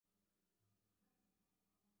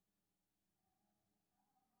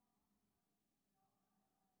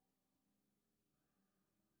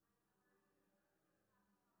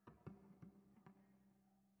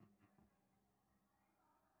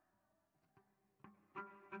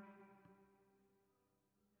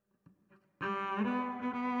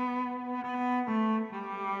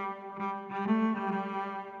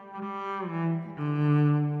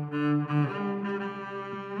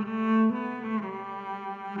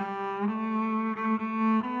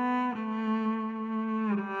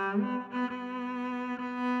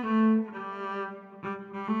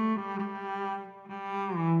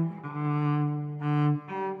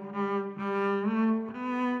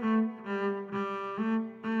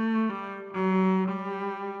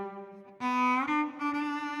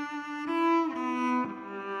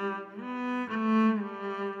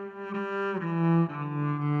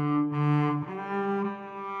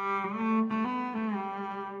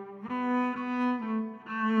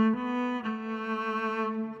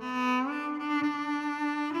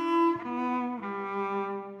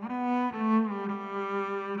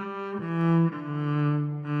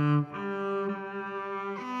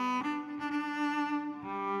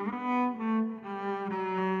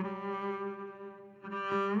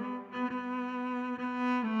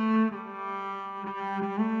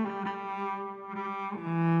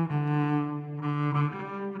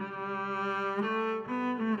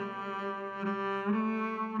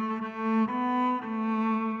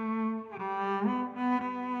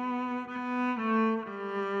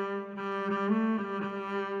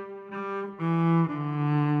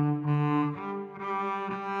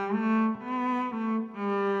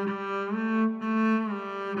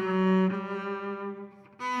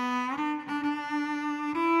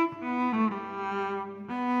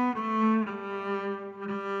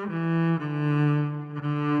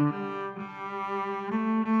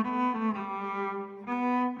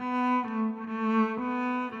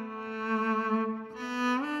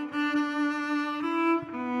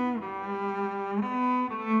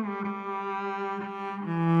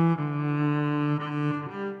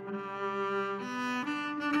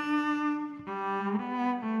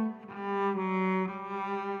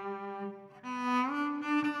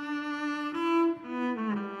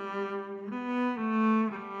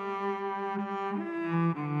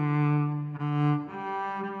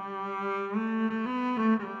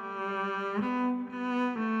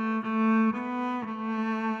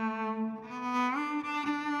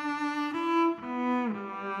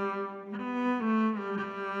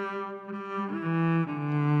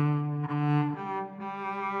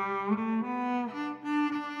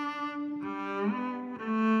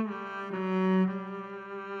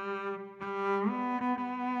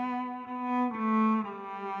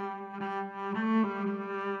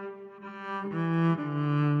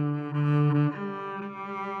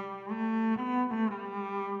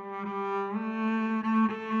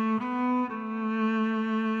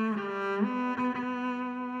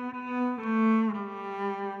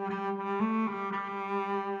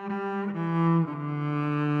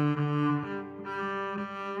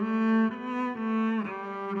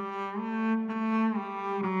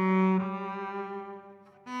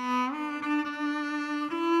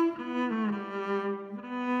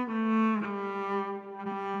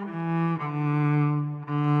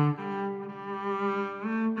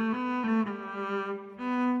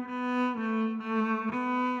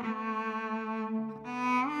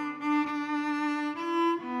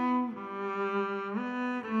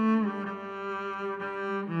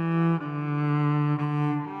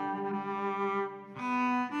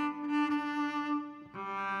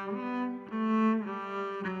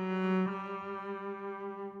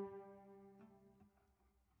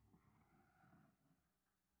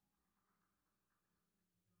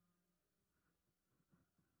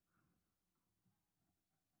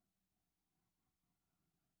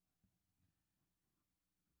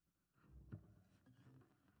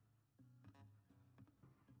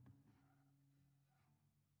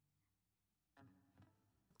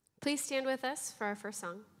Please stand with us for our first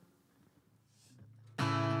song.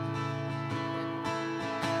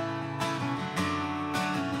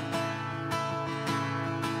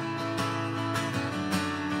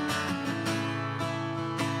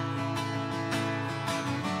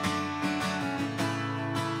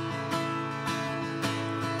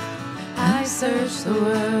 I searched the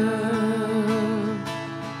world,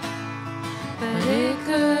 but it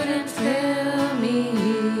couldn't fill me.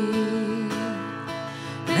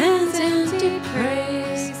 Man's empty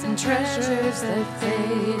praise and treasures that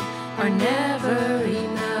fade are never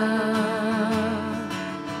enough.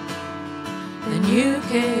 Then you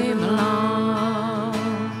came along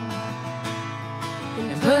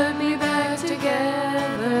and put me back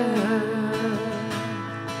together,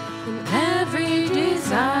 and every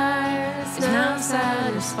desire is now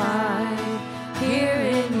satisfied here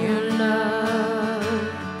in your love.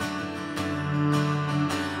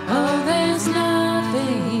 Oh, there's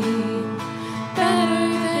nothing better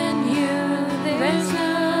than you. There's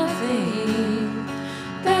nothing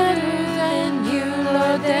better than you,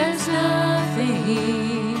 Lord. There's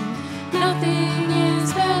nothing, nothing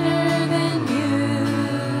is better than you.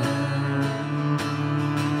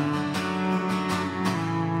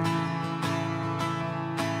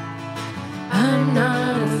 I'm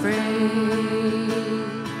not afraid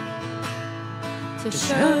to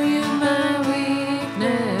show you my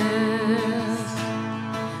weakness,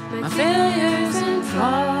 my failures and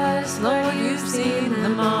flaws. Lord, you've seen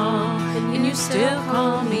them all, and you still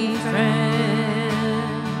call me friend.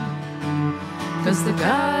 'Cause the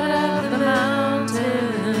God of the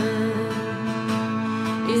mountain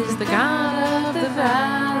is the God of the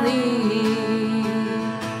valley.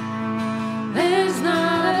 There's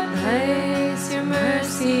not a place your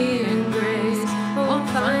mercy and grace won't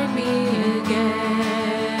find me again.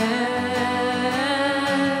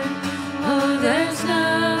 Oh, there's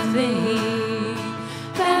nothing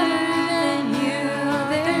better than you.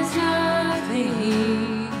 There's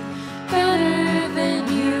nothing better than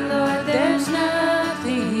you, Lord. There's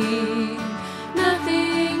nothing,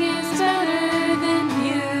 nothing is better than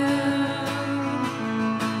you.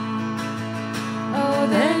 Oh,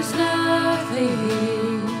 there's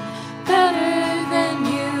nothing better than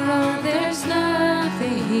you, Lord. There's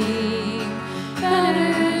nothing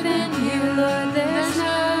better than you, Lord. There's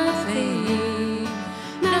nothing,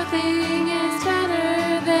 nothing is better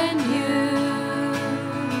than you.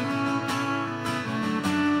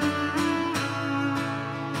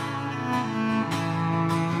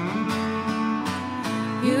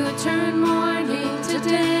 You turn mourning to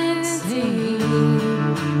dancing.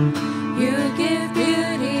 You give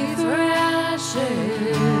beauty for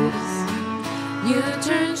ashes. You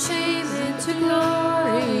turn shame into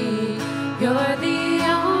glory. You're the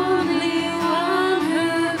only one who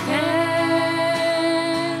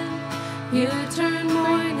can. You turn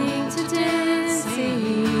mourning to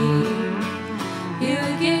dancing. You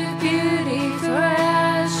give beauty for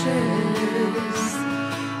ashes.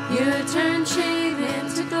 You turn shame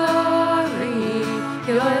into glory.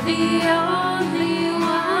 You're the only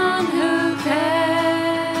one who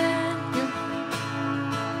can.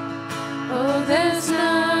 Oh, there's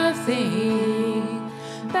nothing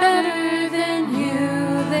better than you.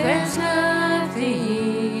 There's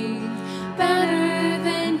nothing better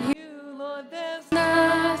than you, Lord. There's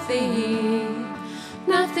nothing,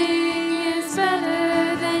 nothing is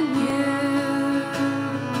better than you.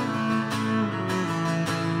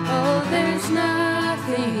 Oh, there's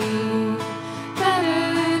nothing better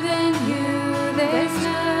than you. There's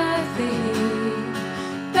nothing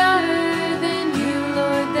better than you,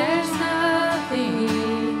 Lord. There's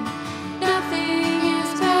nothing, nothing is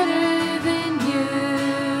better than you.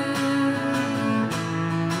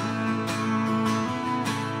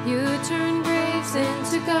 You turn graves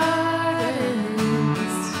into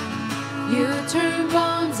gardens. You turn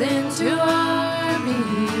bones into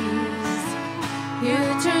armies. You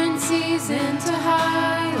turn seas into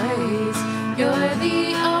highways. You're the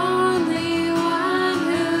only one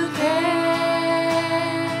who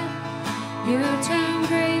can. You turn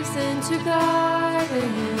graves into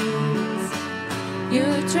gardens. You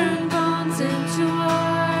turn bones into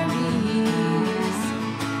armies.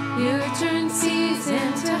 You turn seas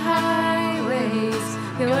into highways.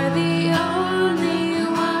 You're the only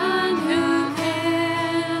one who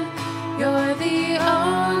can. You're the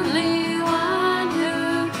only one who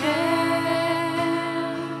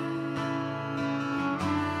can.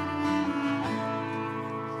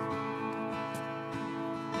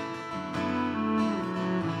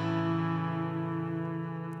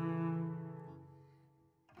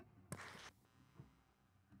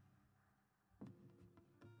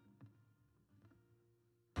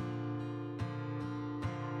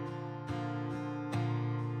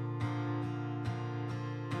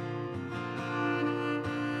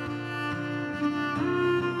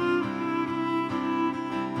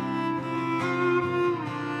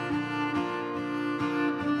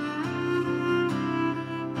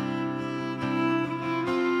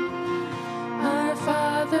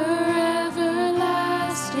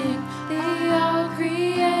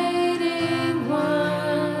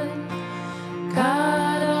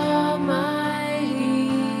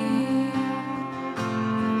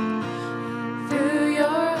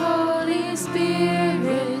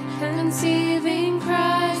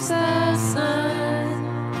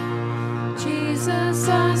 Jesus,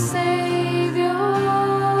 our Savior.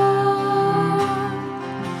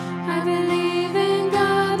 I believe in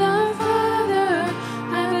God our Father.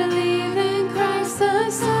 I believe in Christ the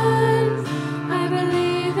Son. I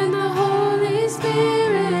believe in the Holy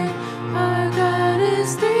Spirit. Our God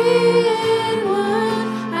is three in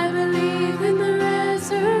one. I believe in the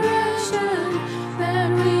resurrection, that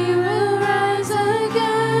we will rise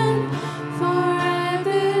again. For I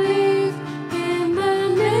believe in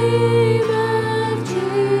the name of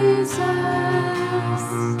Jesus.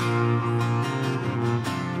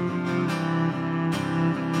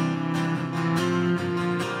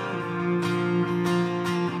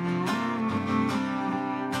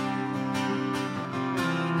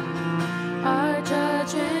 Our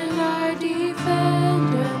judge and our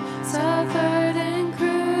defender suffered and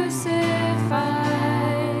crucified.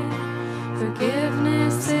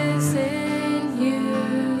 Forgiveness is in you.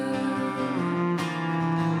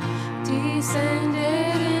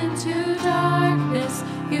 Descended into darkness,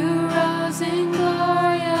 you rose in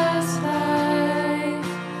glorious life,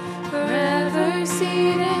 forever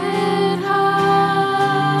seated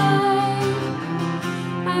high.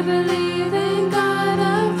 I believe in God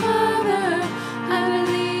our Father. I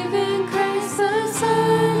believe in Christ the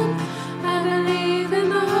Son. I believe in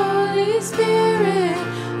the Holy Spirit.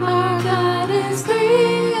 Our God is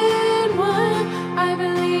three in one. I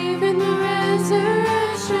believe in the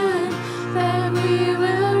resurrection, that we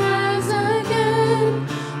will rise again.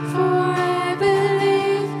 For I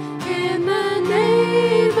believe in the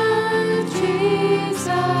name of Jesus.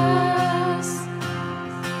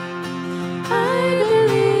 I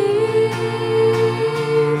believe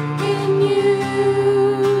in you.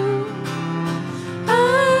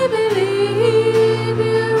 I believe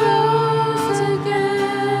you rose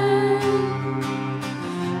again.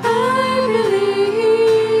 I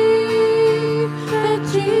believe that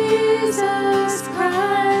Jesus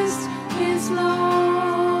Christ is Lord.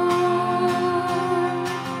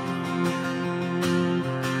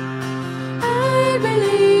 I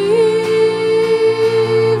believe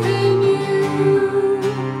in you.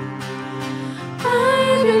 I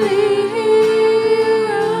believe you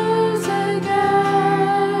rose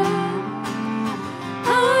again. I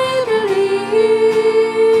believe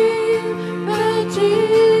that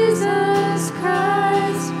Jesus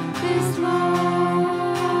Christ is Lord.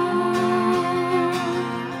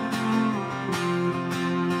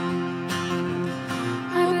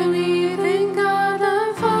 I believe in God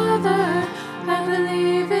our Father. I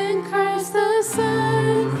believe in Christ the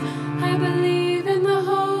Son. I believe in the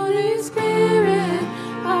Holy Spirit.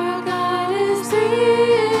 Our God is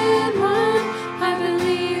three in one. I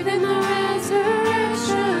believe in the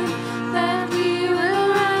resurrection, that we will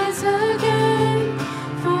rise again.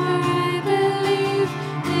 For I believe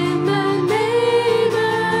in the name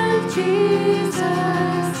of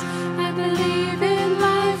Jesus. I believe in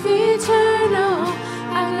life eternal.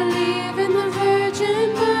 I believe in the virgin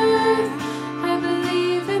birth. I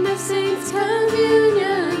believe in the saints'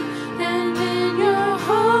 communion and in your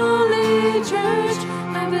holy church.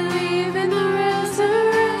 I believe in the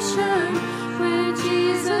resurrection, when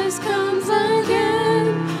Jesus comes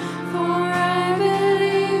again. For I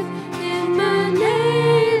believe in the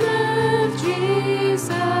name of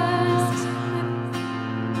Jesus.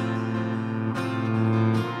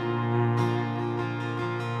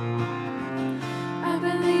 I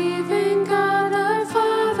believe in God our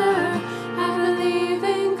Father. I believe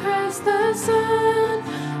in Christ the Son.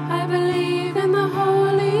 I believe in the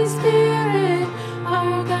Holy Spirit.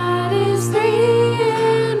 Our God is three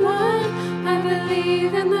in one. I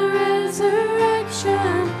believe in the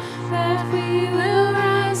resurrection, that we will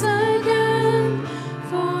rise again.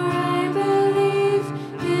 For I believe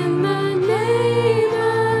in the name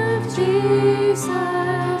of Jesus.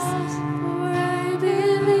 For I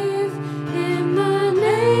believe in the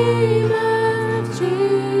name of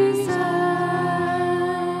Jesus.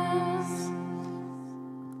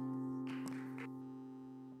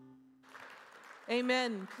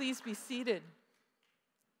 Amen. Please be seated.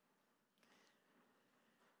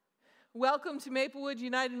 Welcome to Maplewood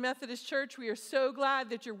United Methodist Church. We are so glad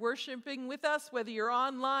that you're worshiping with us, whether you're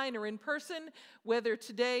online or in person, whether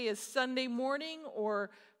today is Sunday morning or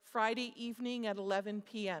Friday evening at 11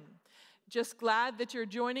 p.m. Just glad that you're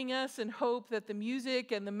joining us, and hope that the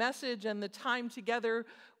music and the message and the time together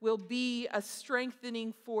will be a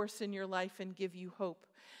strengthening force in your life and give you hope.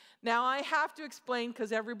 Now, I have to explain,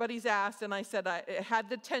 because everybody's asked, and I said I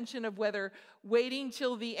had the tension of whether waiting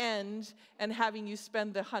till the end and having you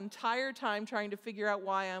spend the entire time trying to figure out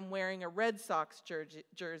why I'm wearing a Red Sox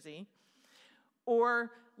jersey,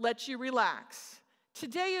 or let you relax.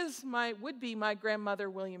 Today is would be my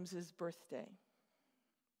grandmother Williams's birthday.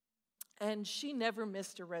 and she never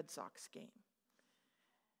missed a Red Sox game.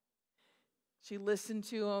 She listened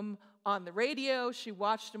to them on the radio, she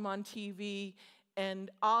watched them on TV, and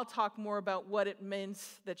I'll talk more about what it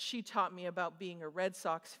means that she taught me about being a Red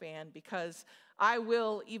Sox fan, because I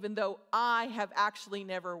will, even though I have actually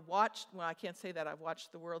never watched, well, I can't say that I've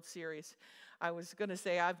watched the World Series. I was going to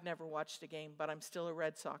say I've never watched a game, but I'm still a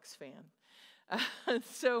Red Sox fan.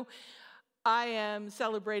 So I am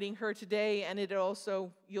celebrating her today, and it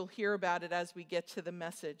also, you'll hear about it as we get to the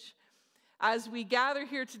message. As we gather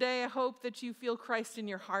here today, I hope that you feel Christ in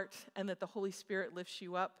your heart and that the Holy Spirit lifts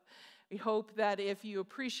you up. We hope that if you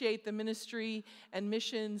appreciate the ministry and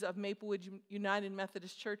missions of Maplewood United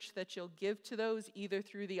Methodist Church, that you'll give to those either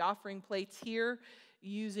through the offering plates here,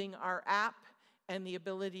 using our app, and the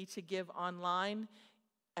ability to give online,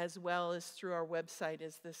 as well as through our website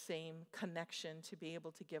is the same connection to be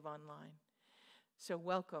able to give online. So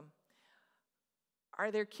welcome.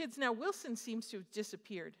 Are there kids now? Wilson seems to have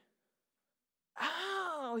disappeared.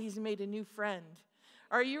 Oh, he's made a new friend.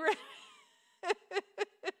 Are you ready?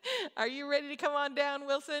 Are you ready to come on down,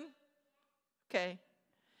 Wilson? Okay.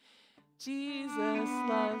 Jesus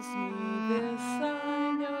loves me, this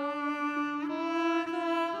I know, for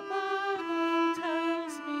the Bible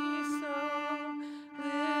tells me so.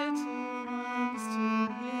 Little ones to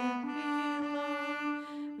him belong.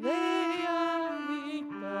 They are weak,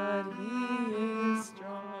 but he is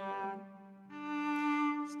strong.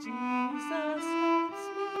 Jesus loves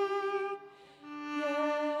me.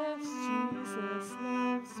 Yes, Jesus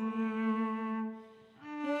loves me.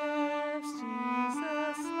 Yes,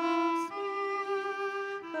 Jesus loves me.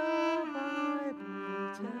 The Bible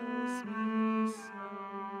tells me so.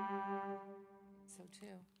 So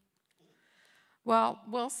too. Well,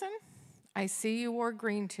 Wilson, I see you wore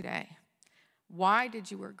green today. Why did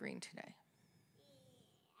you wear green today?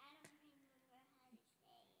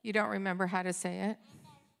 You don't remember how to say it?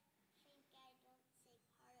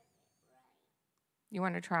 You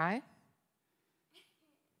want to try?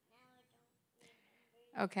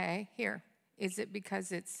 Okay, here. Is it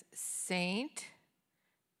because it's St.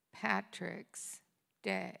 Patrick's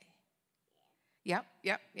Day? Yep.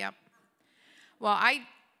 Well, I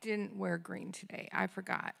didn't wear green today. I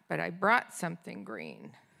forgot, but I brought something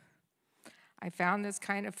green. I found this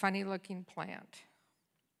kind of funny-looking plant.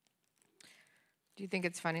 Do you think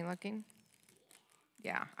it's funny looking?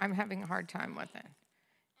 Yeah, I'm having a hard time with it.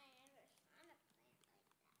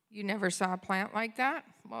 You never saw a plant like that?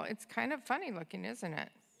 Well, it's kind of funny looking, isn't it?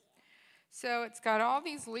 So it's got all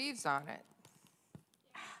these leaves on it.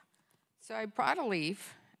 So I brought a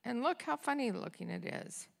leaf, and look how funny looking it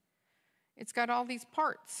is. It's got all these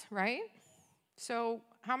parts, right? So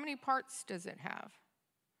how many parts does it have?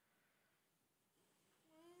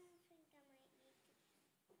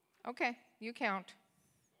 Okay, you count.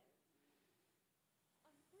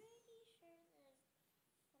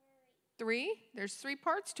 Three? There's 3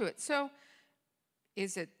 parts to it. So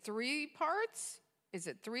is it 3 parts? Is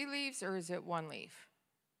it 3 leaves, or is it 1 leaf?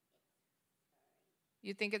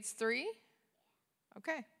 You think it's 3?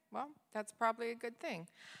 Okay, well, that's probably a good thing.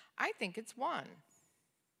 I think it's 1.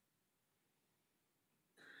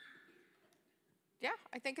 Yeah,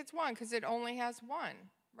 I think it's 1 because it only has 1,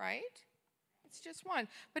 right? It's just 1,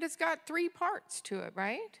 but it's got 3 parts to it,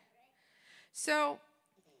 right? So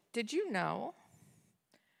did you know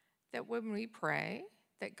that when we pray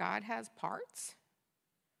that God has parts?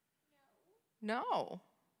 No.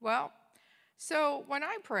 Well, so when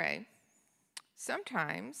I pray,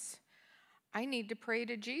 sometimes I need to pray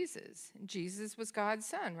to Jesus. Jesus was God's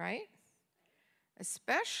son, right?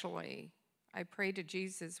 Especially I pray to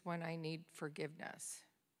Jesus when I need forgiveness.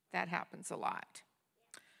 That happens a lot.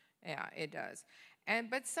 Yeah, it does.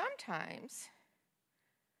 But sometimes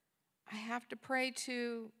I have to pray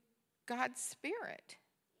to God's Spirit.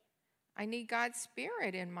 I need God's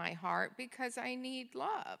Spirit in my heart because I need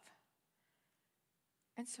love.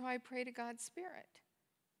 And so I pray to God's Spirit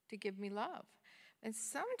to give me love. And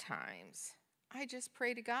sometimes I just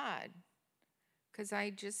pray to God because I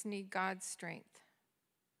just need God's strength.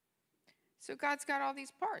 So God's got all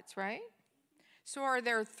these parts, right? So are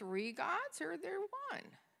there 3 gods or are there 1?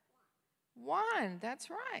 1, that's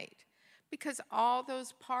right. Because all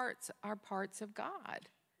those parts are parts of God.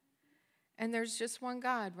 And there's just one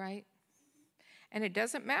God, right? And it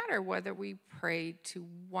doesn't matter whether we pray to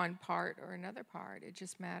one part or another part. It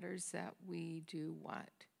just matters that we do what?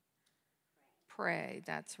 Pray,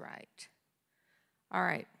 that's right. All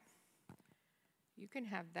right. You can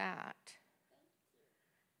have that.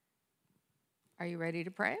 Are you ready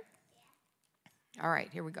to pray? All right,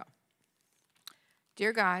 here we go.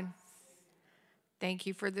 Dear God, thank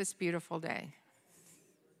you for this beautiful day.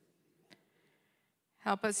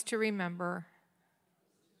 Help us to remember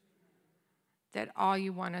that all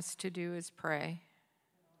you want us to do is pray.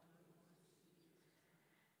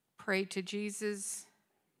 Pray to Jesus.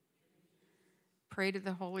 Pray to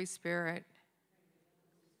the Holy Spirit.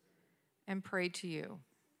 And pray to you.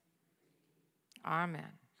 Amen.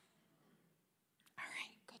 All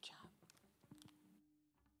right, good job.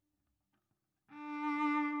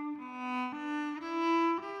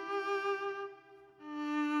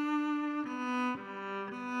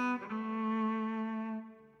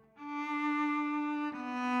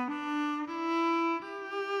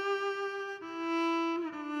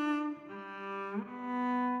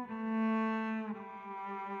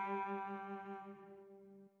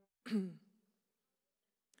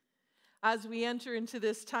 As we enter into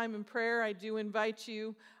this time in prayer, I do invite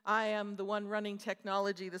you. I am the one running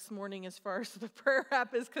technology this morning as far as the prayer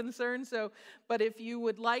app is concerned. But if you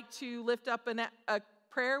would like to lift up a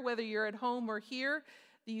prayer, whether you're at home or here,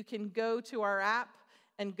 you can go to our app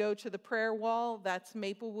and go to the prayer wall. That's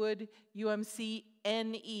Maplewood UMC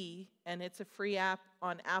NE, and it's a free app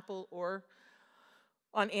on Apple or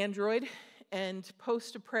on Android. And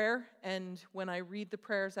post a prayer, and when I read the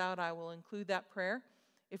prayers out, I will include that prayer.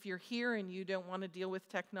 If you're here and you don't want to deal with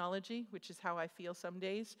technology, which is how I feel some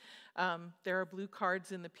days, there are blue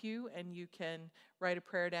cards in the pew, and you can write a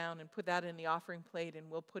prayer down and put that in the offering plate, and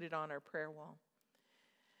we'll put it on our prayer wall.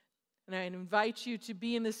 And I invite you to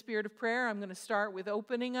be in the spirit of prayer. I'm going to start with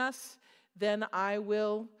opening us. Then I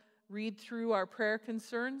will read through our prayer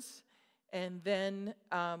concerns, and then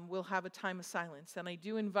we'll have a time of silence. And I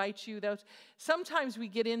do invite you, sometimes we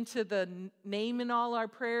get into the name in all our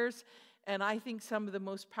prayers, and I think some of the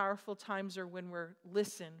most powerful times are when we're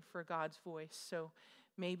listen for God's voice. So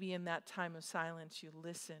maybe in that time of silence, you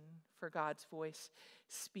listen for God's voice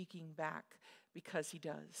speaking back, because he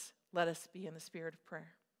does. Let us be in the spirit of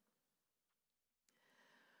prayer.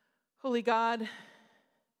 Holy God,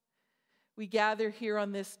 we gather here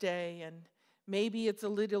on this day, and maybe it's a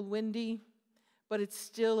little windy, but it's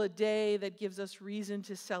still a day that gives us reason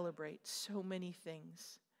to celebrate so many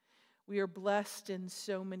things. We are blessed in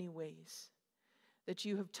so many ways, that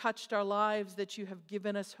you have touched our lives, that you have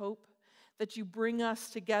given us hope, that you bring us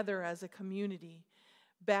together as a community,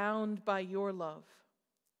 bound by your love.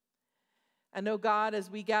 And oh God,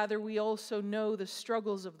 as we gather, we also know the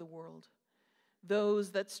struggles of the world,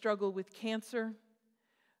 those that struggle with cancer,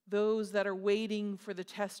 those that are waiting for the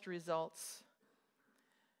test results,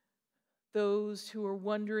 those who are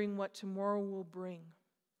wondering what tomorrow will bring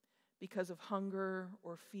because of hunger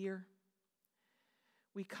or fear.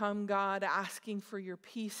 We come, God, asking for your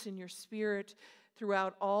peace and your spirit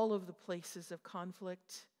throughout all of the places of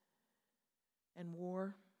conflict and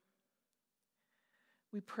war.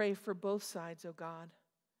 We pray for both sides, oh God,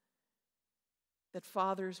 that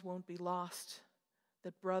fathers won't be lost,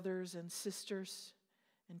 that brothers and sisters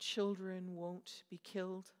and children won't be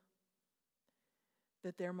killed,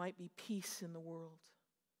 that there might be peace in the world.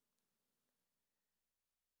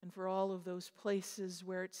 And for all of those places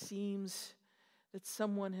where it seems that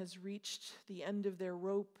someone has reached the end of their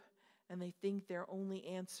rope and they think their only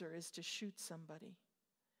answer is to shoot somebody,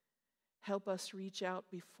 help us reach out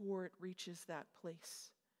before it reaches that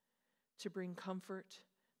place, to bring comfort,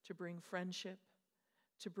 to bring friendship,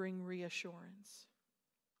 to bring reassurance.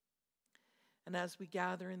 And as we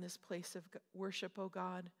gather in this place of worship, oh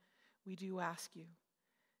God, we do ask you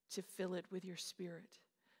to fill it with your spirit,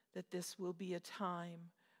 that this will be a time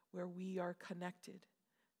where we are connected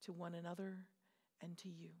to one another and to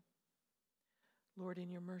you. Lord,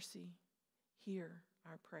 in your mercy, hear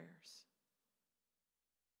our prayers.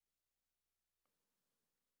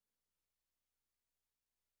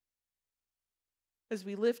 As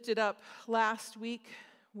we lifted up last week,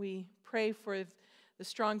 we pray for the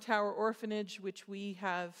Strong Tower Orphanage, which we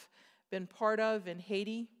have been part of in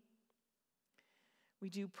Haiti. We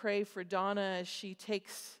do pray for Donna as she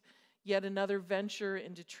takes yet another venture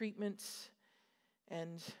into treatments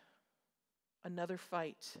and another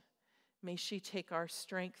fight. May she take our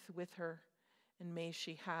strength with her, and may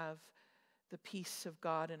she have the peace of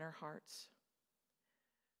God in her hearts.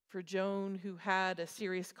 For Joan, who had a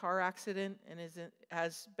serious car accident and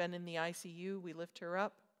has been in the ICU, we lift her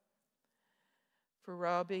up. For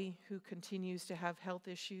Robbie, who continues to have health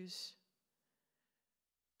issues.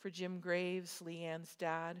 For Jim Graves, Leanne's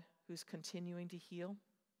dad, who's continuing to heal.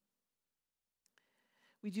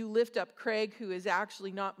 We do lift up Craig, who is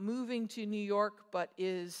actually not moving to New York, but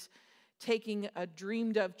is taking a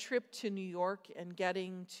dreamed of trip to New York and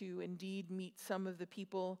getting to indeed meet some of the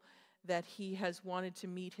people that he has wanted to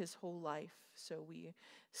meet his whole life. So we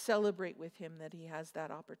celebrate with him that he has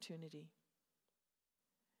that opportunity.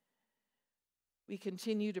 We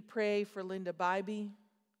continue to pray for Linda Bybee,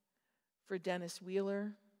 for Dennis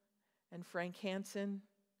Wheeler, and Frank Hansen,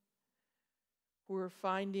 who are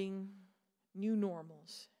finding new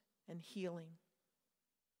normals and healing.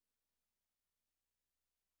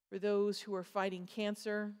 For those who are fighting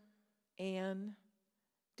cancer, Anne,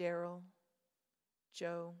 Daryl,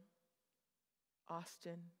 Joe,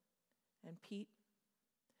 Austin, and Pete.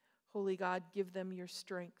 Holy God, give them your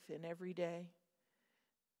strength in every day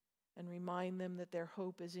and remind them that their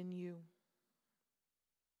hope is in you.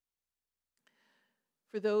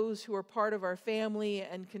 For those who are part of our family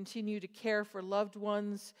and continue to care for loved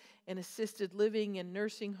ones in assisted living and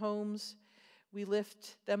nursing homes, we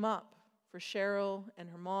lift them up. For Cheryl and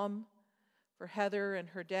her mom, for Heather and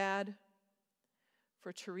her dad,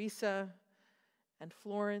 for Teresa and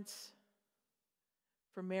Florence,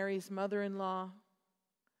 for Mary's mother-in-law,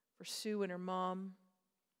 for Sue and her mom,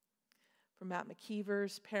 for Matt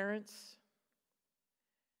McKeever's parents,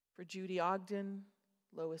 for Judy Ogden,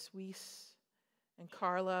 Lois Weiss, and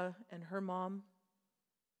Carla and her mom,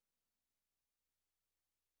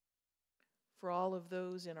 for all of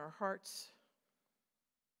those in our hearts,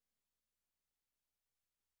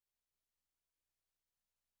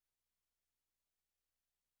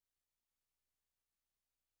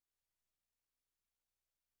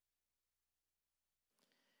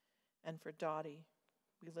 and for Dottie.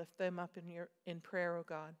 We lift them up in prayer, O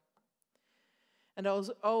God. And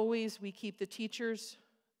as always, we keep the teachers,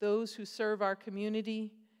 those who serve our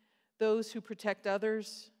community, those who protect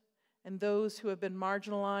others, and those who have been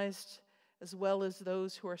marginalized, as well as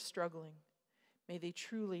those who are struggling. May they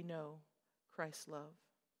truly know Christ's love.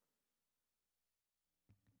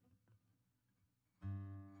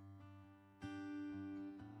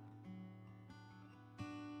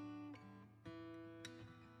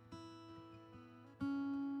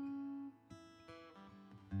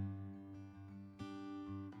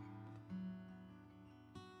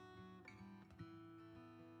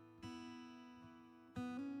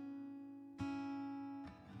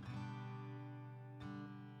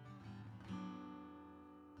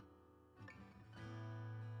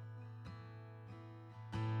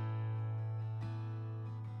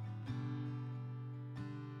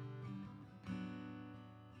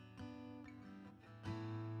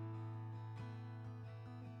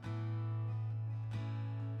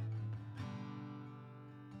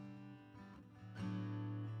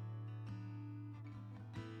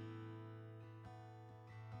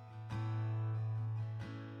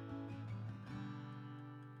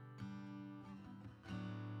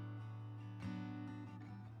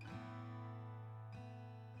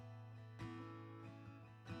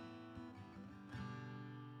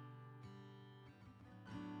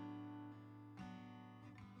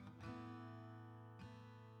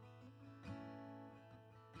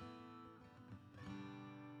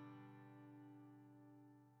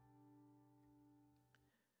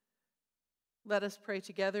 Let us pray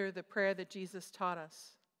together the prayer that Jesus taught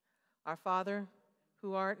us. Our Father,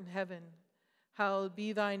 who art in heaven, hallowed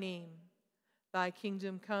be thy name. Thy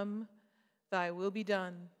kingdom come, thy will be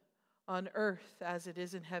done, on earth as it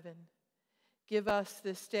is in heaven. Give us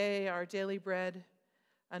this day our daily bread,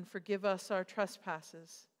 and forgive us our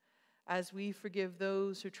trespasses, as we forgive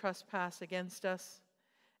those who trespass against us.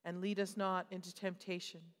 And lead us not into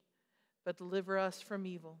temptation, but deliver us from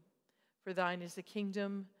evil. For thine is the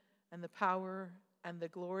kingdom, and the power, and the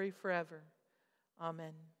glory forever.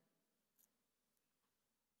 Amen.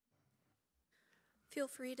 Feel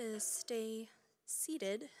free to stay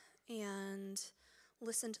seated and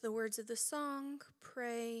listen to the words of the song,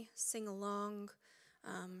 pray, sing along,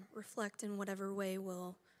 reflect in whatever way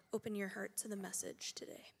will open your heart to the message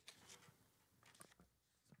today.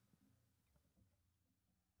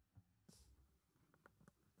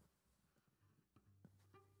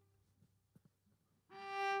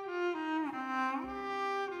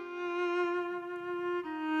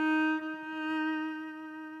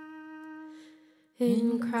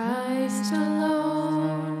 In Christ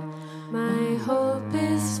alone, my hope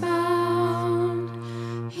is found.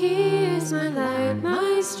 He is my light,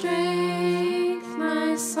 my strength,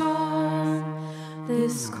 my song.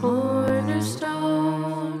 This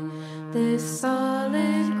cornerstone, this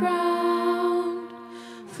solid ground,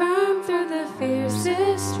 firm through the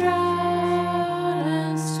fiercest drought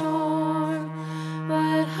and storm.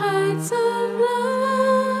 What heights of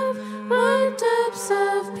love, what depths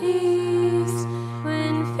of peace,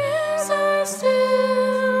 when fears are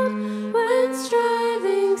stilled, when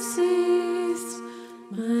striving cease.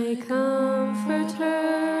 My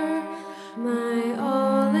comforter, my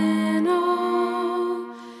all in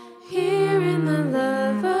all, here in the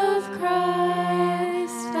love of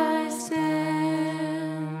Christ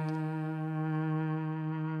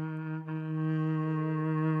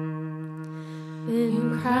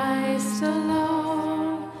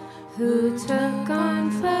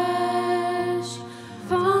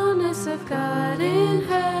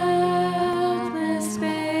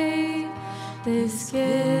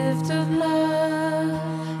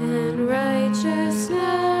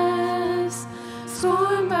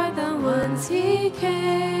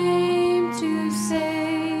came to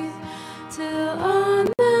save, till on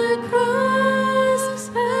the cross,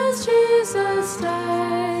 as Jesus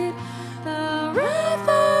died, the wrath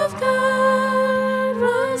of God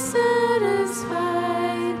was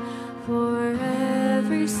satisfied. For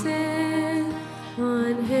every sin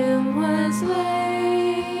on him was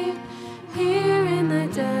laid. Here in the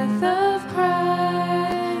death of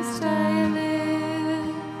Christ I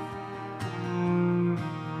live.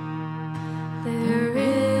 There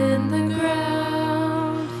in the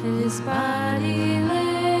ground his body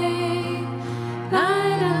lay,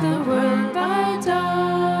 light of the world by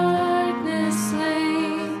darkness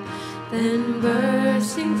slain, then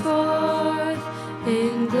bursting forth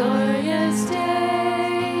in glorious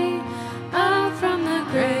day, out from the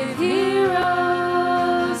grave he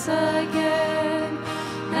rose again,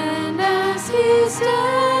 and as he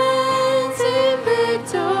stands in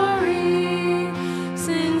victory,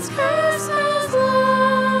 sin's curse has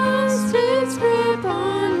lost its grip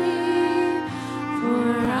on me,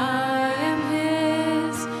 for I am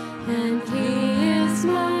his and he is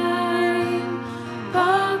mine,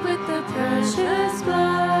 bought with the precious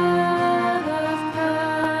blood of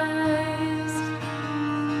Christ.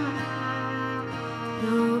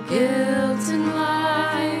 No guilt in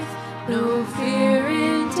life, no fear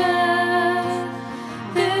in death,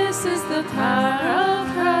 this is the power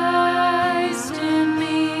of Christ in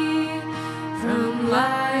me. From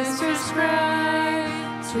life's first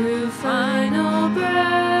cry to final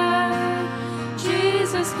breath,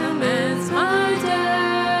 Jesus commands my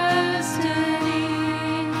destiny.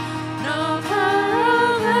 No power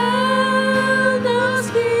of hell, no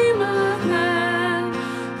scheme of man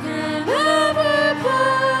can ever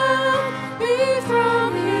pluck me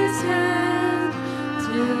from his hand,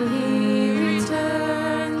 till he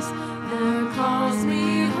returns and calls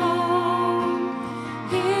me home.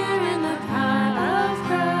 Here in the power of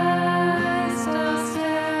Christ I'll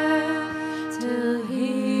stand, till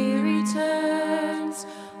he returns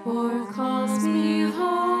or calls me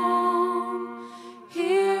home.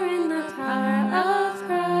 Here in the power of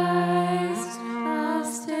Christ I'll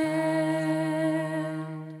stand.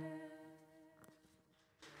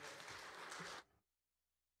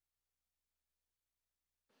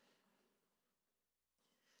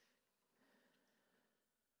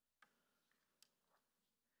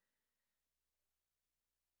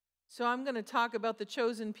 So I'm going to talk about the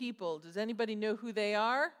chosen people. Does anybody know who they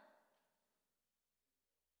are?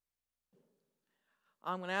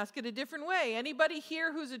 I'm going to ask it a different way. Anybody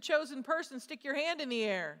here who's a chosen person, stick your hand in the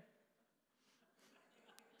air.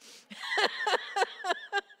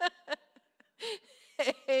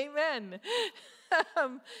 Amen.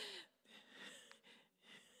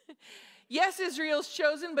 Yes, Israel's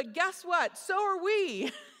chosen, but guess what? So are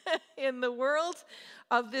we in the world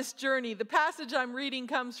of this journey. The passage I'm reading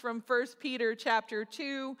comes from 1 Peter chapter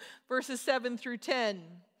 2, verses 7 through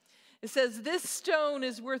 10. It says, "This stone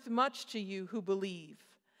is worth much to you who believe,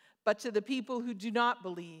 but to the people who do not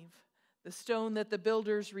believe, the stone that the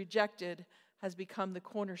builders rejected has become the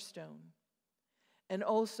cornerstone. And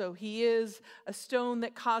also, he is a stone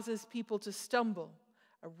that causes people to stumble,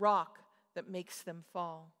 a rock that makes them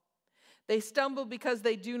fall. They stumble because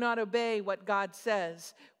they do not obey what God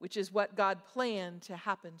says, which is what God planned to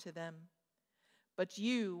happen to them. But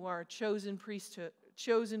you are a chosen priesthood,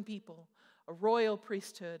 chosen people, a royal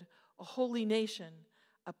priesthood, a holy nation,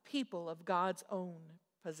 a people of God's own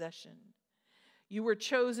possession. You were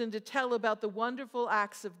chosen to tell about the wonderful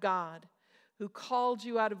acts of God, who called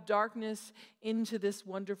you out of darkness into this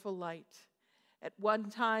wonderful light. At one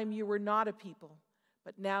time you were not a people,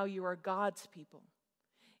 but now you are God's people.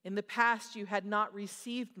 In the past you had not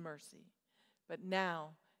received mercy, but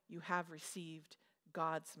now you have received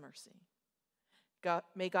God's mercy."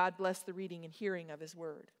 May God bless the reading and hearing of his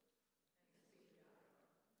word.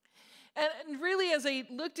 And really, as I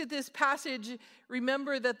looked at this passage,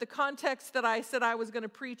 remember that the context that I said I was going to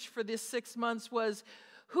preach for this 6 months was,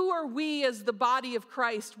 who are we as the body of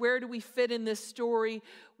Christ? Where do we fit in this story?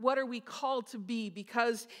 What are we called to be?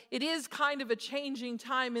 Because it is kind of a changing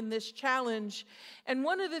time in this challenge. And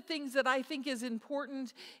one of the things that I think is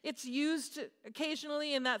important, it's used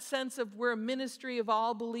occasionally in that sense of we're a ministry of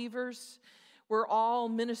all believers. We're all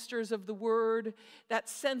ministers of the word. That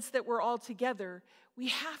sense that we're all together. We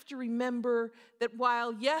have to remember that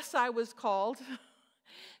while, yes, I was called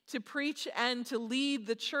to preach and to lead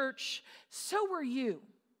the church, so were you.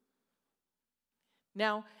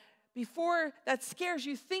 Now, before that scares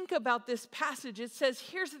you, think about this passage. It says,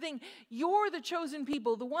 here's the thing, you're the chosen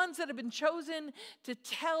people, the ones that have been chosen to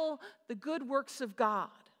tell the good works of God,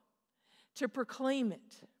 to proclaim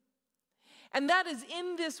it. And that is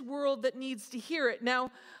in this world that needs to hear it.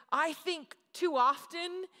 Now, I think too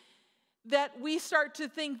often that we start to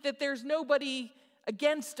think that there's nobody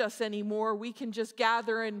against us anymore. We can just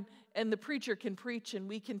gather and the preacher can preach and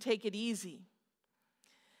we can take it easy.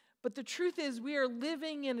 But the truth is, we are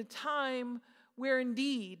living in a time where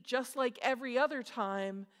indeed, just like every other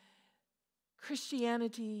time,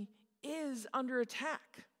 Christianity is under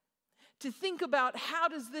attack. To think about, how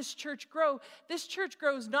does this church grow? This church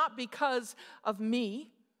grows not because of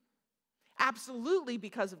me, absolutely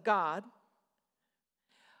because of God,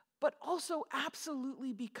 but also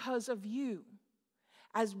absolutely because of you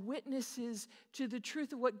as witnesses to the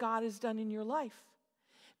truth of what God has done in your life.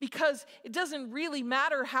 Because it doesn't really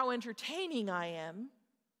matter how entertaining I am.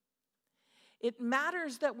 It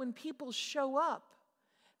matters that when people show up,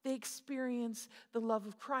 they experience the love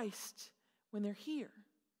of Christ when they're here.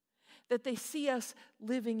 That they see us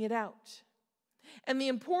living it out. And the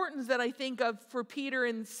importance that I think of for Peter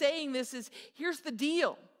in saying this is, here's the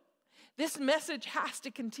deal. This message has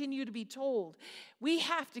to continue to be told. We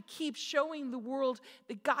have to keep showing the world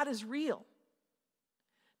that God is real.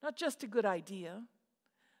 Not just a good idea,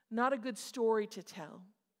 not a good story to tell,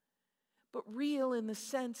 but real in the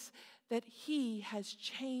sense that He has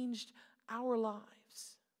changed our lives.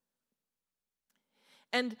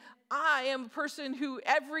 And I am a person who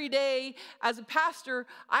every day as a pastor,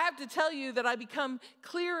 I have to tell you that I become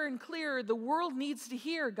clearer and clearer. The world needs to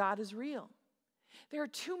hear God is real. There are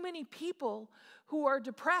too many people who are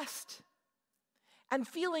depressed and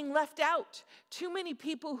feeling left out. Too many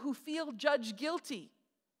people who feel judged guilty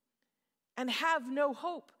and have no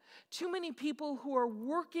hope. Too many people who are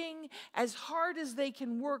working as hard as they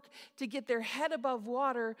can work to get their head above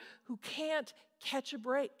water who can't catch a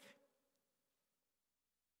break.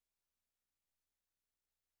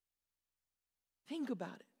 Think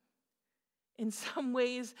about it. In some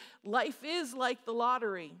ways, life is like the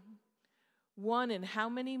lottery. 1 in how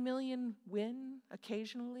many million win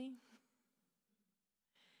occasionally?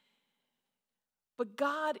 But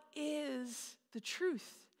God is the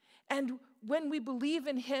truth. And when we believe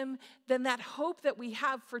in Him, then that hope that we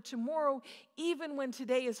have for tomorrow, even when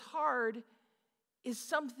today is hard, is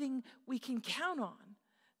something we can count on,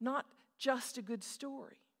 not just a good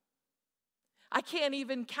story. I can't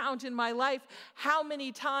even count in my life how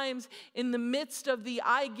many times in the midst of the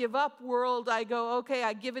I give up world, I go, okay,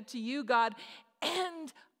 I give it to you, God,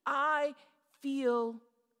 and I feel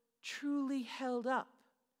truly held up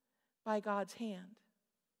by God's hand.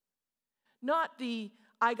 Not the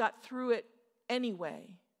I got through it anyway,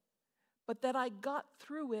 but that I got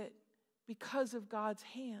through it because of God's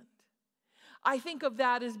hand. I think of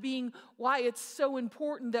that as being why it's so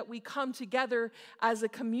important that we come together as a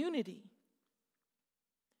community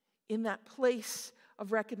in that place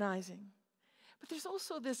of recognizing. But there's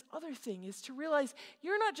also this other thing, is to realize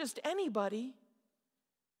you're not just anybody.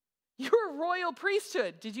 You're a royal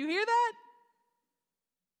priesthood. Did you hear that?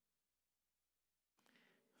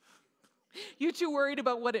 You too worried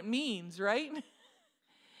about what it means, right?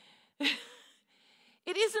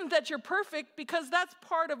 It isn't that you're perfect, because that's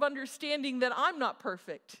part of understanding that I'm not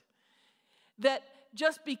perfect. That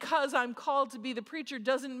just because I'm called to be the preacher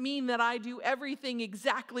doesn't mean that I do everything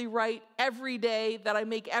exactly right every day, that I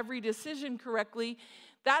make every decision correctly.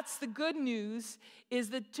 That's the good news, is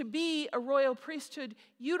that to be a royal priesthood,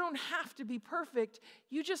 you don't have to be perfect.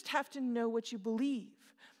 You just have to know what you believe.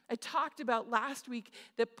 I talked about last week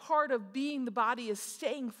that part of being the body is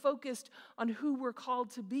staying focused on who we're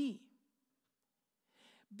called to be.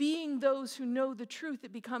 Being those who know the truth,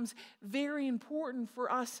 it becomes very important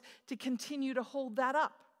for us to continue to hold that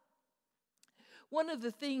up. One of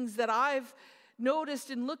the things that I've noticed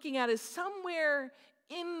in looking at is somewhere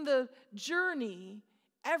in the journey,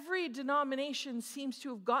 every denomination seems to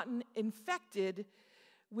have gotten infected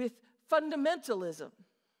with fundamentalism.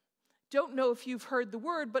 Don't know if you've heard the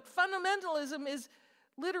word, but fundamentalism is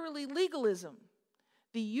literally legalism.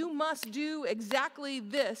 You must do exactly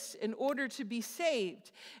this in order to be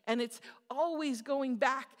saved. And it's always going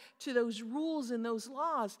back to those rules and those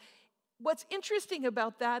laws. What's interesting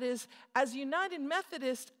about that is, as United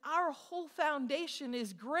Methodist, our whole foundation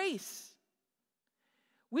is grace.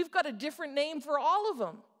 We've got a different name for all of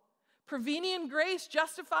them. Prevenient grace,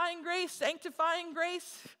 justifying grace, sanctifying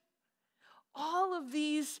grace. All of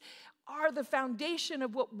these are the foundation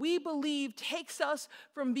of what we believe takes us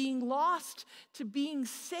from being lost to being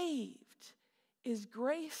saved, is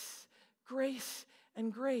grace, grace,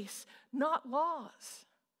 and grace, not laws.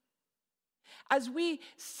 As we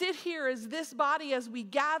sit here as this body, as we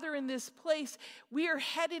gather in this place, we are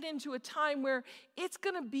headed into a time where it's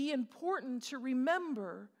going to be important to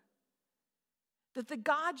remember that the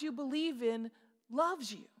God you believe in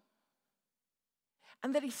loves you,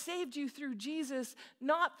 and that he saved you through Jesus,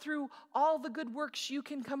 not through all the good works you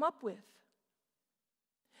can come up with.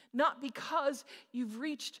 Not because you've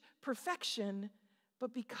reached perfection,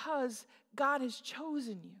 but because God has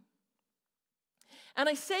chosen you. And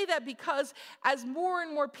I say that because as more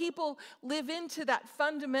and more people live into that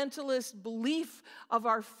fundamentalist belief of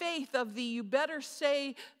our faith, of the you better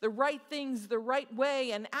say the right things the right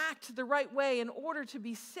way and act the right way in order to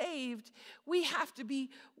be saved, we have to be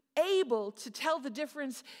able to tell the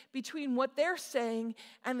difference between what they're saying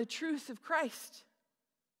and the truth of Christ.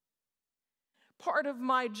 Part of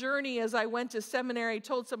my journey as I went to seminary, I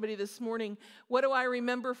told somebody this morning, what do I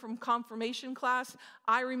remember from confirmation class?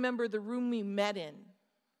 I remember the room we met in.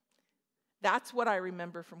 That's what I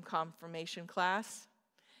remember from confirmation class.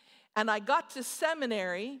 And I got to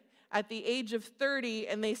seminary at the age of 30,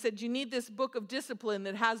 and they said, you need this book of discipline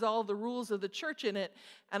that has all the rules of the church in it.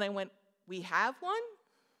 And I went, we have one?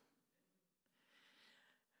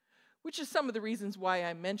 Which is some of the reasons why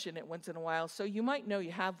I mention it once in a while, so you might know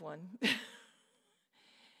you have one.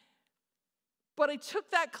 But I took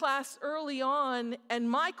that class early on, and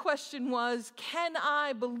my question was, can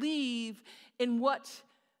I believe in what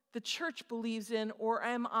the church believes in, or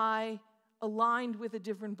am I aligned with a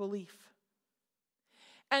different belief?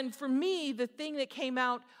 And for me, the thing that came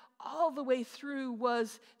out all the way through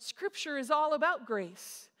was Scripture is all about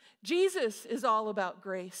grace. Jesus is all about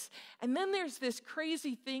grace. And then there's this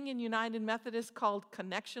crazy thing in United Methodist called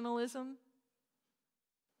connectionalism.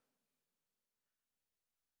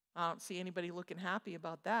 I don't see anybody looking happy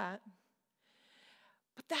about that.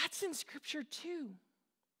 But that's in Scripture too.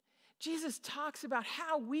 Jesus talks about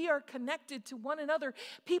how we are connected to one another.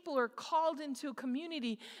 People are called into a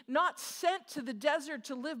community, not sent to the desert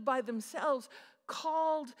to live by themselves,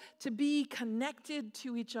 called to be connected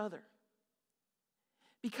to each other.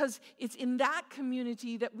 Because it's in that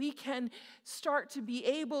community that we can start to be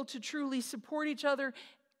able to truly support each other,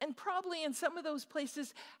 and probably in some of those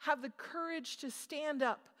places have the courage to stand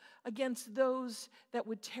up against those that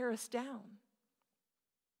would tear us down.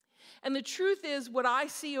 And the truth is, what I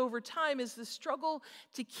see over time is the struggle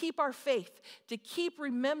to keep our faith, to keep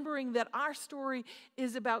remembering that our story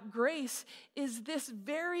is about grace, is this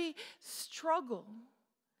very struggle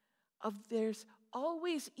of there's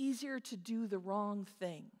always easier to do the wrong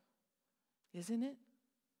thing, isn't it?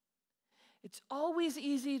 It's always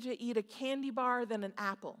easier to eat a candy bar than an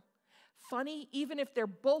apple. Funny, even if they're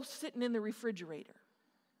both sitting in the refrigerator.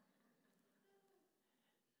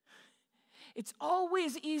 It's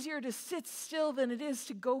always easier to sit still than it is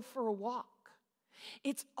to go for a walk.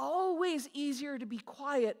 It's always easier to be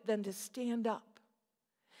quiet than to stand up.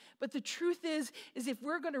 But the truth is if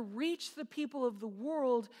we're going to reach the people of the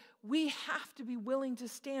world, we have to be willing to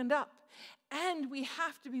stand up. And we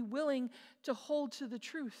have to be willing to hold to the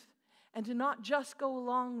truth and to not just go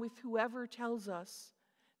along with whoever tells us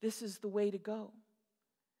this is the way to go.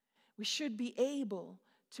 We should be able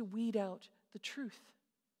to weed out the truth.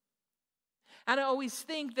 And I always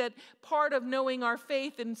think that part of knowing our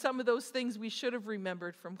faith, and some of those things we should have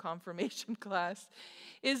remembered from confirmation class,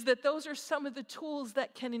 is that those are some of the tools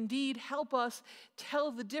that can indeed help us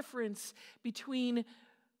tell the difference between a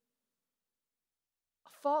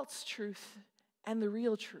false truth and the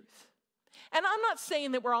real truth. And I'm not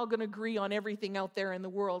saying that we're all going to agree on everything out there in the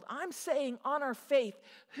world. I'm saying on our faith,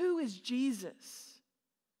 who is Jesus?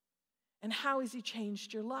 And how has he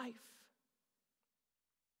changed your life?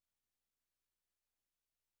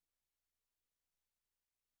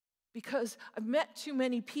 Because I've met too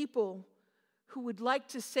many people who would like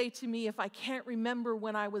to say to me, if I can't remember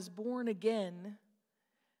when I was born again,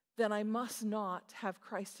 then I must not have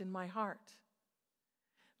Christ in my heart.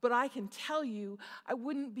 But I can tell you, I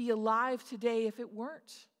wouldn't be alive today if it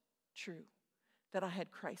weren't true that I had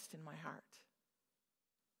Christ in my heart.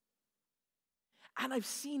 And I've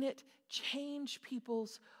seen it change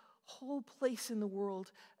people's whole place in the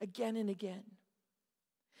world again and again.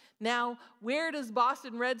 Now, where does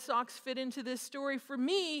Boston Red Sox fit into this story? For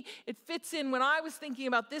me, it fits in when I was thinking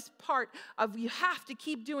about this part of you have to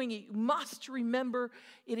keep doing it. You must remember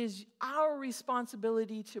it is our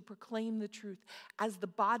responsibility to proclaim the truth as the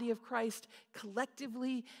body of Christ,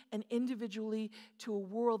 collectively and individually, to a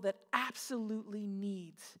world that absolutely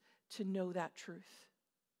needs to know that truth.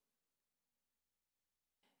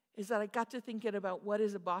 Is that I got to thinking about what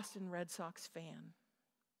is a Boston Red Sox fan.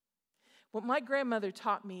 What my grandmother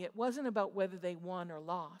taught me, it wasn't about whether they won or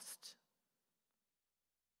lost.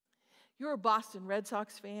 You're a Boston Red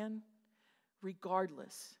Sox fan,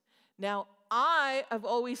 regardless. Now, I have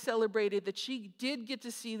always celebrated that she did get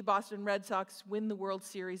to see the Boston Red Sox win the World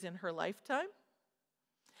Series in her lifetime.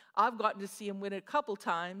 I've gotten to see him win a couple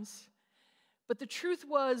times. But the truth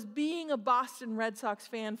was, being a Boston Red Sox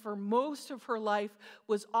fan for most of her life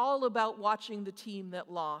was all about watching the team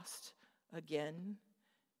that lost again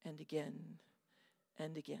and again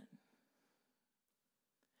and again.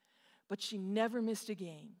 But she never missed a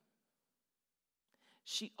game.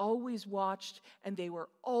 She always watched, and they were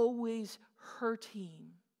always her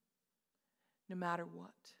team, no matter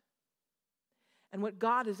what. And what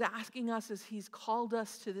God is asking us as He's called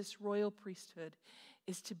us to this royal priesthood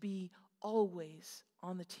is to be always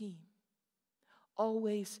on the team,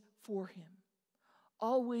 always for Him,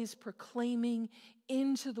 always proclaiming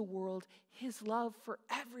into the world His love for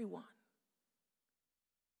everyone,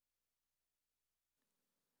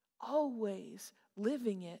 always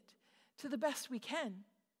living it to the best we can.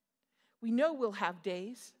 We know we'll have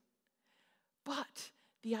days, but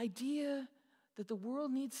the idea that the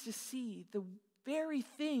world needs to see, the very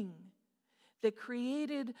thing that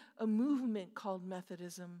created a movement called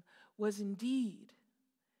Methodism, was indeed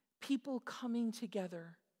people coming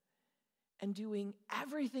together and doing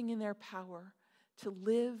everything in their power to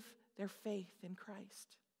live their faith in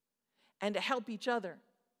Christ and to help each other.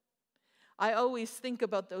 I always think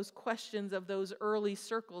about those questions of those early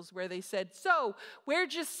circles where they said, "So,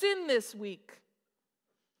 where'd you sin this week?"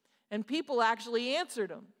 And people actually answered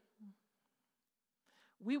them.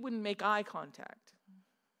 We wouldn't make eye contact.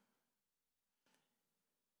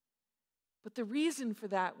 But the reason for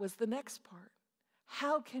that was the next part.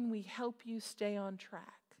 How can we help you stay on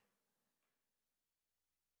track?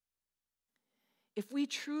 If we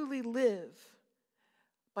truly live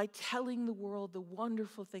by telling the world the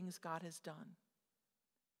wonderful things God has done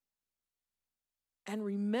and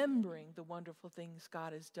remembering the wonderful things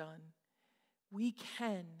God has done, we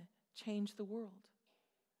can change the world.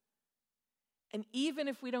 And even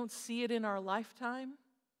if we don't see it in our lifetime,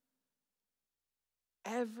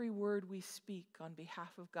 every word we speak on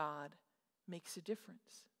behalf of God makes a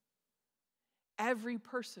difference. Every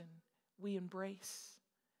person we embrace,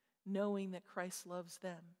 knowing that Christ loves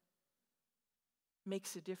them,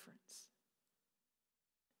 makes a difference.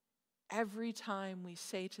 Every time we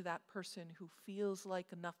say to that person who feels like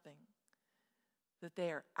nothing that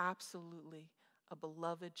they are absolutely a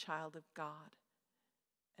beloved child of God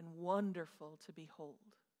and wonderful to behold,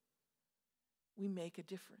 we make a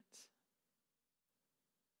difference.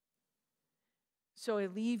 So I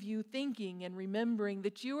leave you thinking and remembering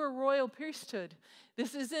that you are royal priesthood.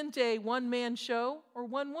 This isn't a one-man show or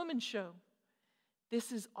one-woman show.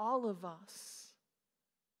 This is all of us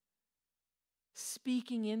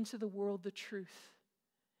speaking into the world the truth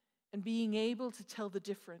and being able to tell the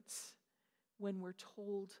difference when we're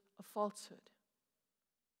told a falsehood,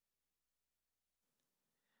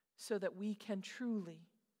 so that we can truly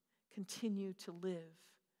continue to live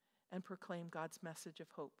and proclaim God's message of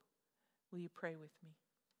hope. Will you pray with me?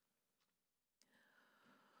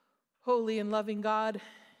 Holy and loving God,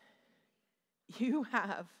 you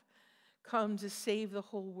have come to save the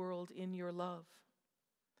whole world in your love.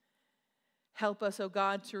 Help us, O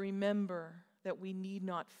God, to remember that we need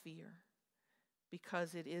not fear,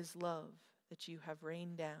 because it is love that you have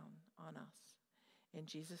rained down on us. In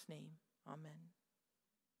Jesus' name, amen.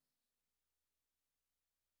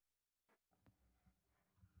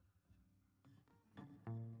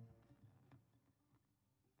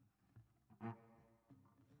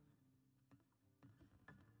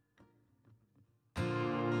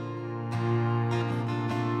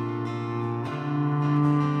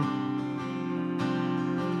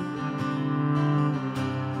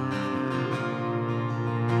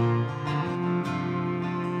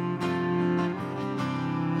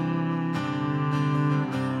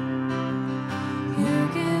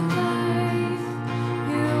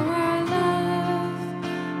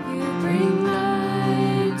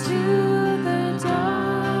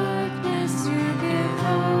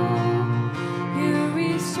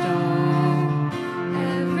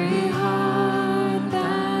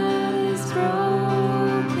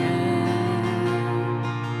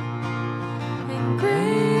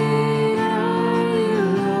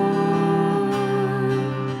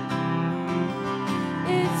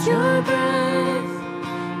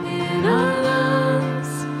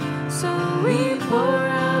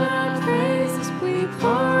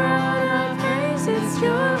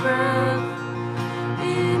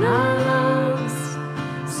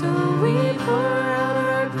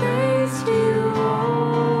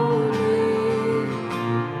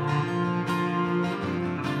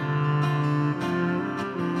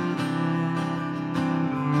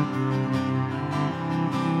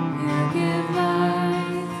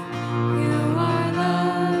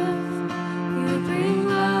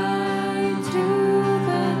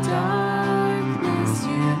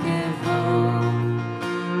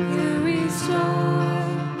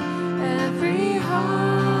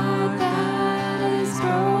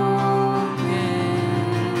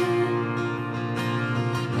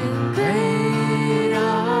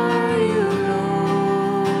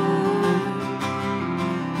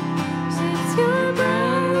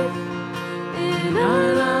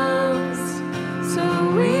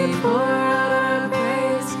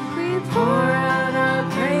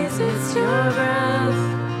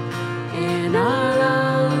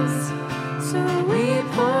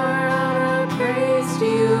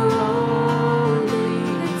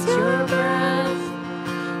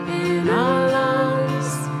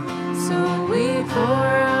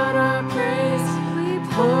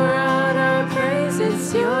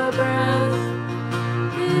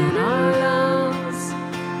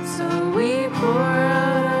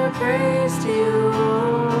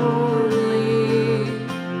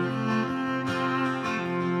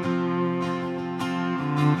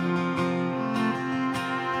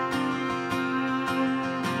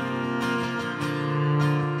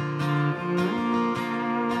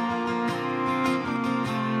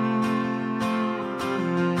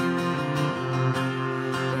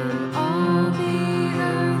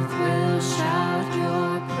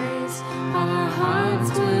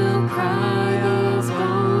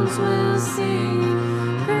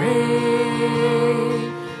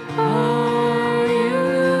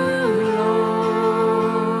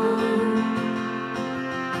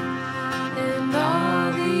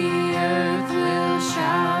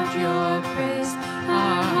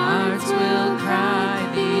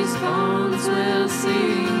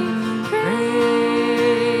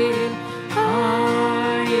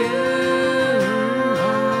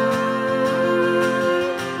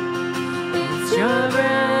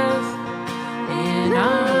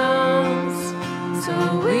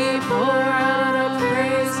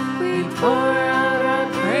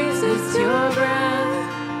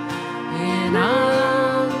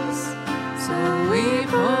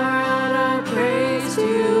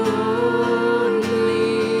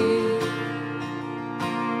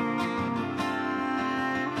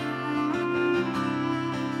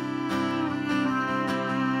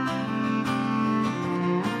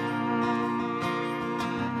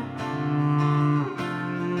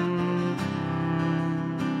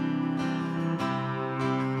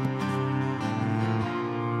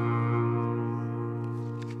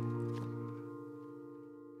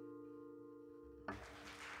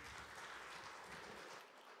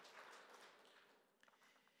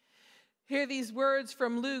 Hear these words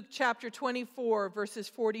from Luke chapter 24, verses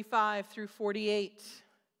 45 through 48.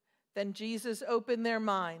 Then Jesus opened their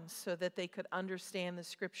minds so that they could understand the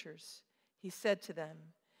scriptures. He said to them,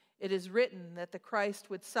 "It is written that the Christ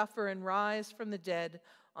would suffer and rise from the dead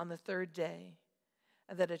on the third day,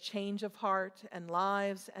 and that a change of heart and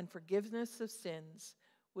lives and forgiveness of sins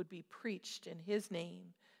would be preached in his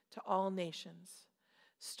name to all nations,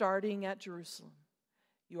 starting at Jerusalem.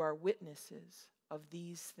 You are witnesses of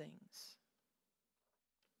these things."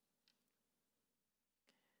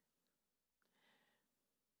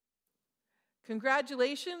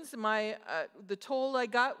 Congratulations, the toll I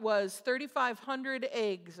got was 3,500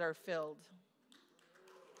 eggs are filled.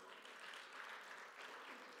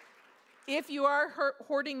 If you are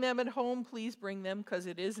hoarding them at home, please bring them, because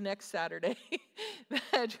it is next Saturday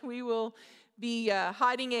that we will be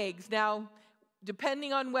hiding eggs. Now,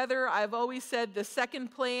 depending on weather, I've always said the second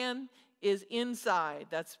plan is inside.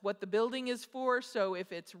 That's what the building is for. So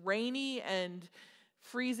if it's rainy and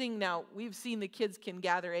freezing, now we've seen the kids can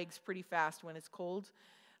gather eggs pretty fast when it's cold.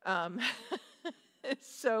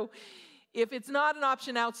 So if it's not an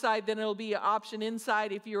option outside, then it'll be an option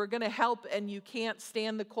inside. If you're going to help and you can't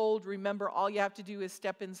stand the cold, remember all you have to do is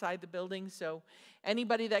step inside the building. So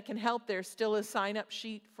anybody that can help, there's still a sign-up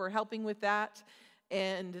sheet for helping with that.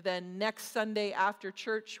 And then next Sunday after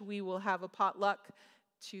church, we will have a potluck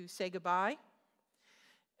to say goodbye.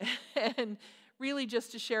 And really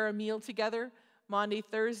just to share a meal together. Maundy,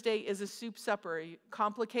 Thursday is a soup supper.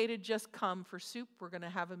 Complicated, just come for soup. We're going to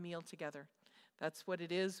have a meal together. That's what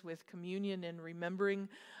it is with communion and remembering.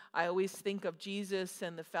 I always think of Jesus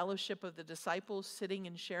and the fellowship of the disciples sitting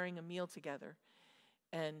and sharing a meal together.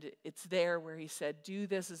 And it's there where he said, do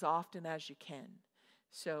this as often as you can.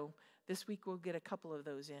 So this week we'll get a couple of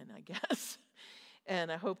those in, I guess.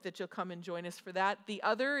 And I hope that you'll come and join us for that. The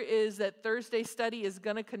other is that Thursday study is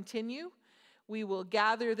going to continue. We will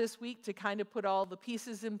gather this week to kind of put all the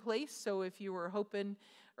pieces in place. So if you were hoping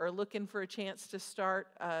or looking for a chance to start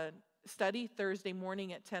study Thursday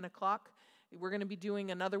morning at 10 o'clock, we're going to be doing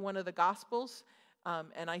another one of the Gospels.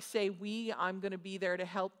 And I say I'm going to be there to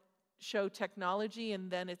help show technology, and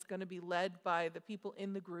then it's going to be led by the people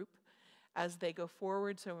in the group as they go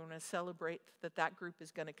forward. So we're going to celebrate that group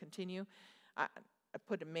is going to continue. I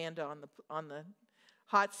put Amanda on the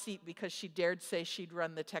hot seat because she dared say she'd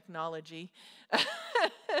run the technology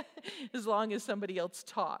as long as somebody else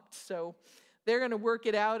talked. So they're going to work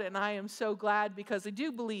it out, and I am so glad because I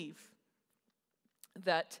do believe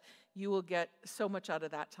that you will get so much out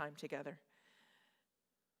of that time together.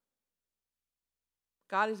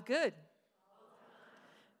 God is good.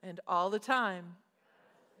 And all the time.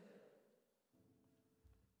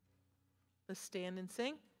 Let's stand and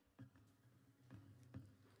sing.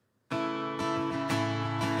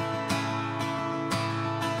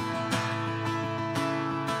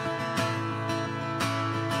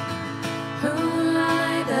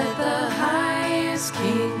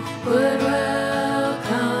 King would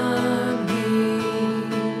welcome me.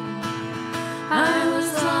 I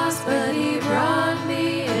was lost, but he brought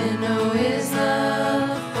me in. Oh, his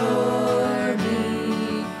love for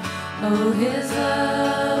me. Oh, his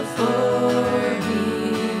love for me.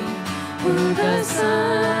 Who the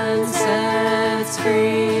sun sets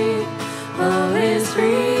free. Oh, is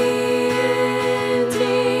free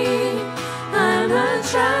indeed. I'm a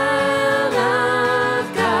child.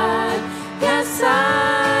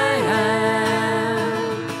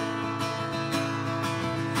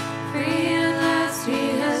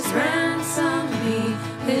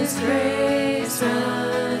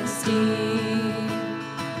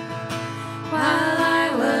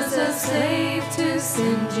 Slave to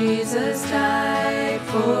sin, Jesus died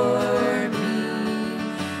for me.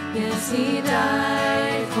 Yes, he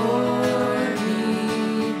died for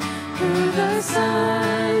me. Who the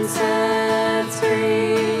sun sets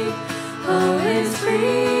free, oh, is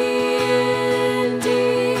free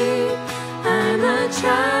indeed. I'm a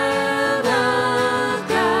child of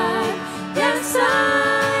God, yes, I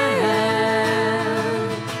am.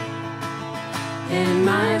 In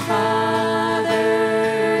my Father's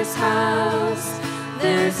house,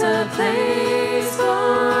 there's a place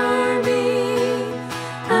for me.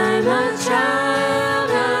 I'm a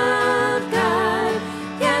child of God,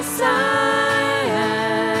 yes I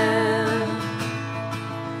am.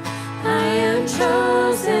 I am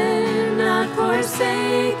chosen, not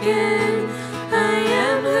forsaken. I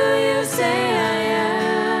am who you say I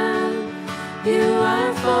am. You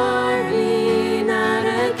are for me, not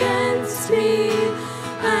against me.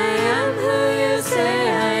 I am who you say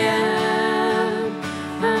I am.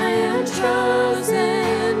 I am chosen.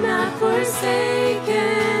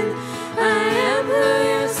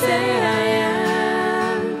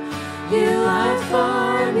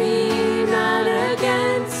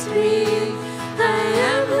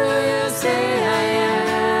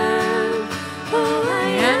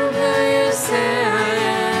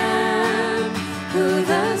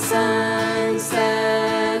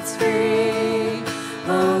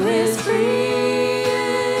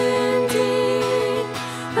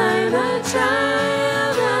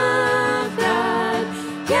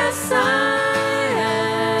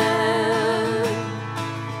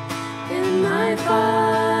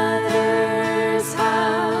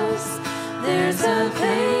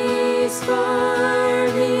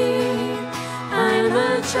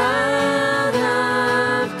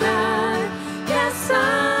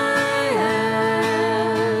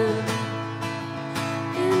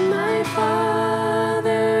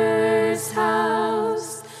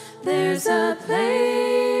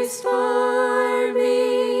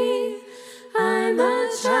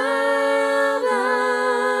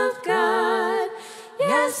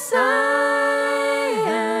 I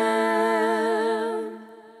am.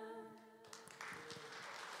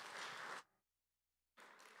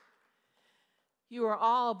 You are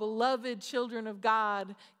all beloved children of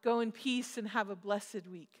God. Go in peace and have a blessed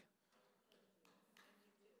week.